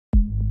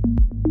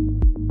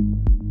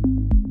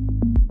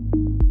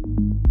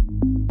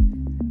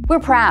We're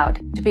proud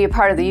to be a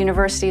part of the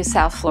University of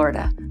South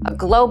Florida, a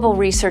global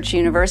research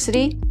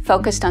university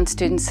focused on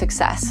student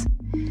success.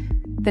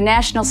 The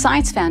National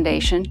Science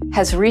Foundation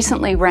has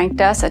recently ranked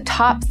us a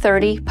top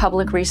 30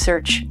 public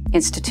research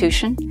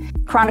institution.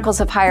 Chronicles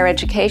of Higher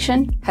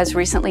Education has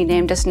recently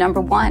named us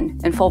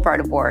 #1 in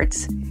Fulbright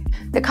Awards.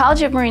 The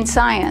College of Marine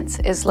Science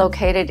is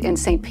located in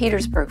St.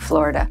 Petersburg,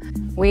 Florida.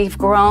 We've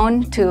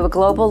grown to a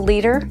global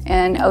leader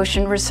in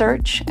ocean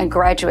research and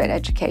graduate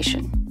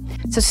education.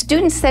 So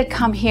students that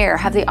come here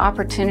have the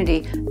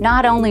opportunity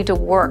not only to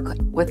work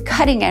with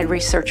cutting-edge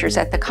researchers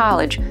at the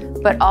college,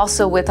 but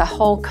also with a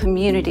whole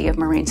community of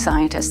marine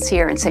scientists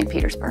here in St.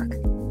 Petersburg.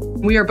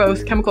 We are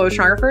both chemical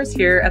oceanographers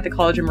here at the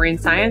College of Marine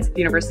Science at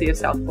the University of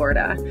South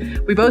Florida.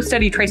 We both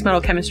study trace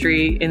metal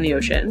chemistry in the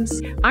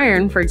oceans.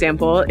 Iron, for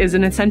example, is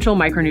an essential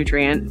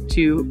micronutrient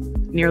to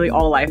nearly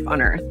all life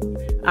on Earth.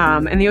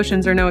 And the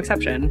oceans are no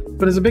exception.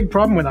 But there's a big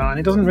problem with iron.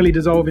 It doesn't really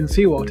dissolve in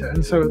seawater,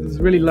 and so there's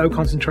really low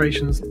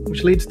concentrations,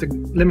 which leads to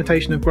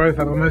limitation of growth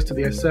over most of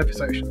the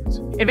surface oceans.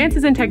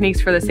 Advances in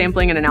techniques for the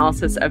sampling and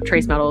analysis of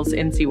trace metals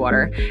in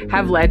seawater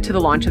have led to the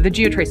launch of the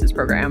GeoTraces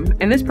program.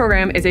 And this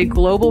program is a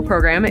global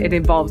program. It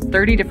involves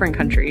 30 different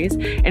countries,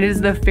 and it is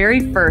the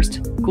very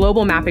first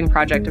global mapping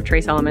project of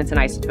trace elements and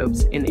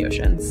isotopes in the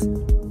oceans.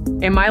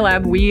 In my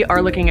lab, we are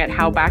looking at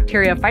how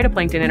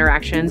bacteria-phytoplankton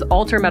interactions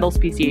alter metal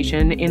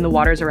speciation in the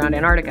waters around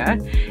Antarctica.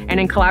 And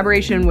in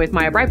collaboration with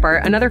Maya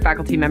Breitbart, another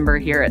faculty member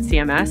here at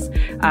CMS,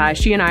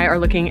 she and I are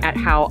looking at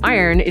how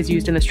iron is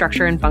used in the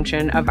structure and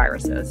function of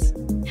viruses.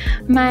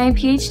 My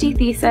PhD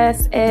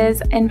thesis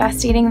is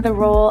investigating the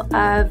role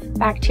of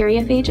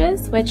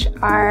bacteriophages, which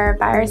are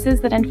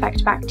viruses that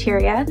infect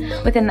bacteria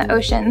within the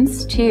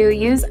oceans, to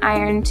use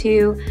iron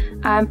to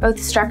both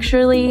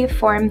structurally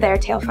form their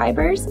tail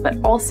fibers, but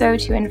also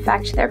to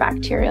infect their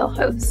bacterial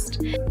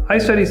host. I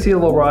study sea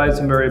level rise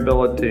and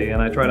variability,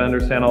 and I try to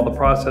understand all the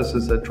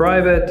processes that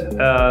drive it,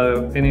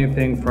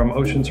 anything from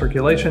ocean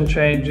circulation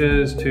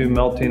changes to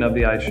melting of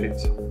the ice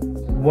sheets.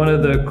 One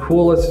of the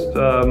coolest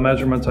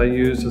measurements I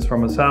use is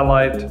from a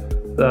satellite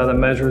that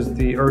measures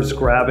the Earth's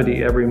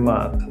gravity every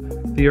month.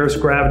 The Earth's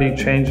gravity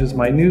changes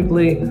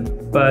minutely,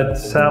 but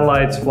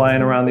satellites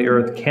flying around the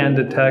Earth can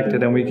detect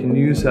it, and we can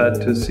use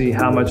that to see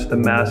how much the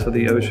mass of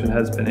the ocean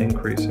has been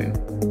increasing.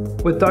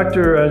 With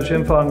Dr.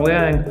 Jinfeng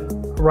Liang,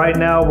 right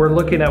now we're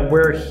looking at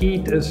where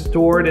heat is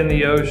stored in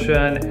the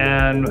ocean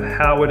and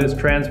how it is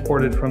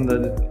transported from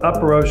the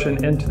upper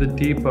ocean into the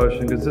deep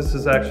ocean, because this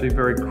is actually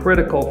very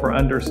critical for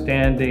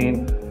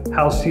understanding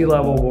how sea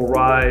level will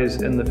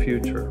rise in the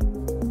future.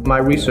 My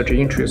research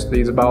interest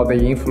is about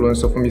the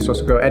influence of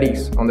mesoscale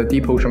eddies on the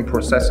deep ocean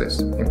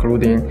processes,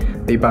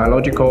 including the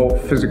biological,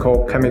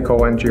 physical,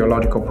 chemical, and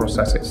geological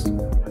processes.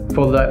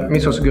 For the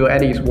mesoscale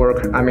eddies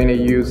work, I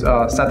mainly use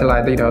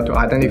satellite data to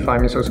identify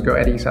mesoscale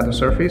eddies at the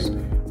surface,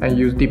 and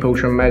use deep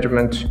ocean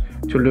measurement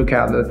to look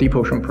at the deep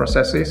ocean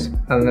processes,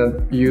 and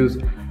then use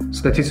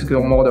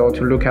statistical model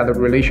to look at the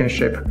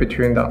relationship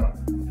between them.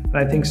 And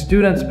I think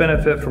students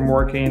benefit from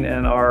working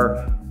in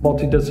our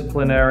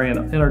multidisciplinary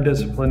and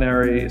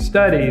interdisciplinary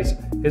studies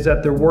is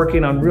that they're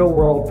working on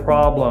real-world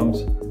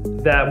problems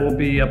that will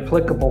be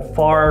applicable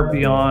far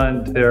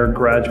beyond their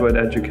graduate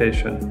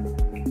education.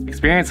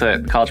 Experience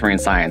at College of Marine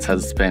Science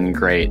has been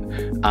great.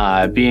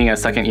 Being a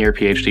second-year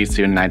PhD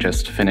student, I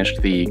just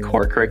finished the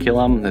core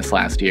curriculum this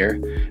last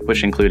year,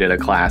 which included a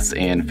class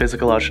in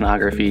physical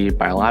oceanography,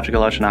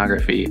 biological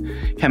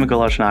oceanography, chemical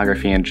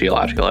oceanography, and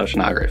geological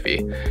oceanography.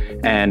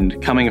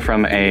 And coming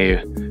from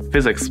a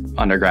physics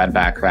undergrad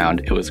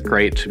background, it was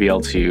great to be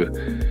able to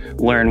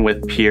learn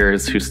with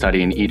peers who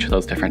study in each of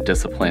those different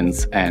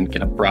disciplines and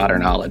get a broader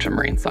knowledge of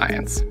marine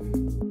science.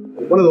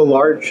 One of the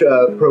large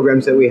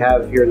programs that we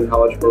have here in the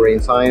College of Marine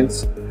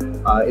Science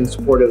in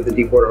support of the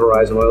Deepwater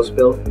Horizon oil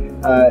spill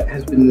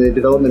has been the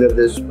development of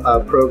this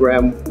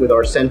program with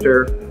our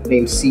center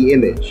named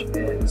CIMAGE.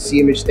 And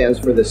CIMAGE stands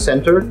for the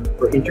Center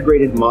for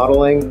Integrated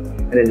Modeling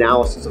and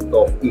Analysis of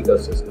Gulf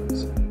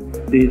Ecosystems.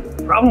 The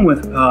problem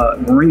with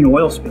marine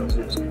oil spills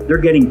is they're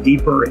getting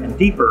deeper and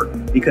deeper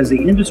because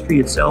the industry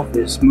itself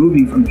is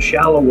moving from the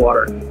shallow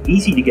water,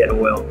 easy to get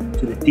oil,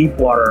 to the deep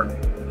water,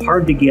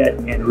 hard to get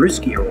and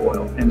riskier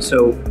oil. And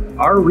so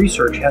our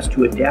research has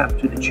to adapt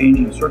to the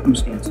changing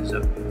circumstances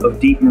of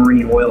deep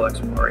marine oil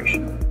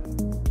exploration.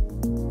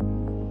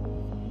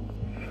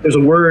 There's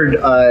a word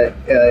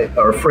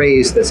or a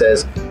phrase that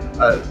says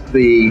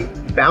the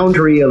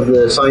boundary of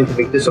the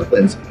scientific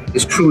disciplines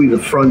is truly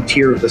the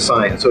frontier of the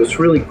science. So it's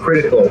really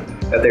critical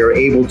that they are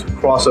able to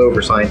cross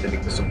over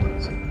scientific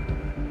disciplines.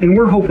 And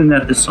we're hoping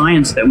that the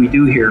science that we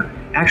do here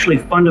actually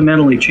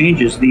fundamentally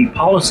changes the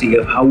policy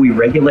of how we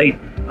regulate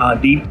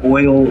deep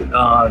oil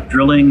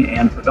drilling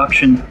and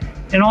production.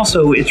 And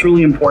also, it's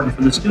really important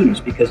for the students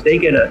because they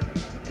get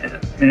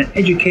an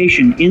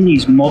education in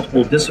these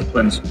multiple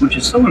disciplines, which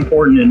is so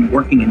important in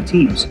working in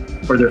teams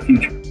for their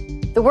future.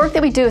 The work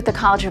that we do at the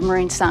College of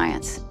Marine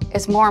Science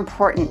is more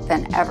important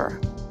than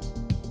ever.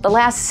 The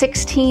last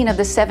 16 of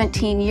the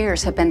 17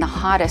 years have been the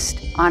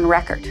hottest on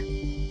record.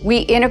 We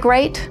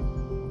integrate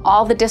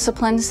all the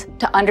disciplines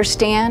to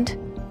understand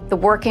the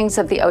workings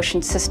of the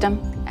ocean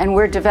system, and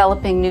we're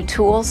developing new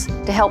tools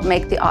to help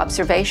make the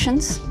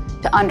observations,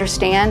 to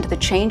understand the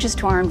changes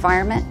to our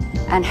environment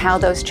and how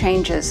those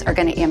changes are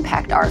going to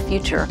impact our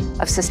future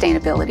of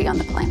sustainability on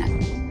the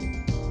planet.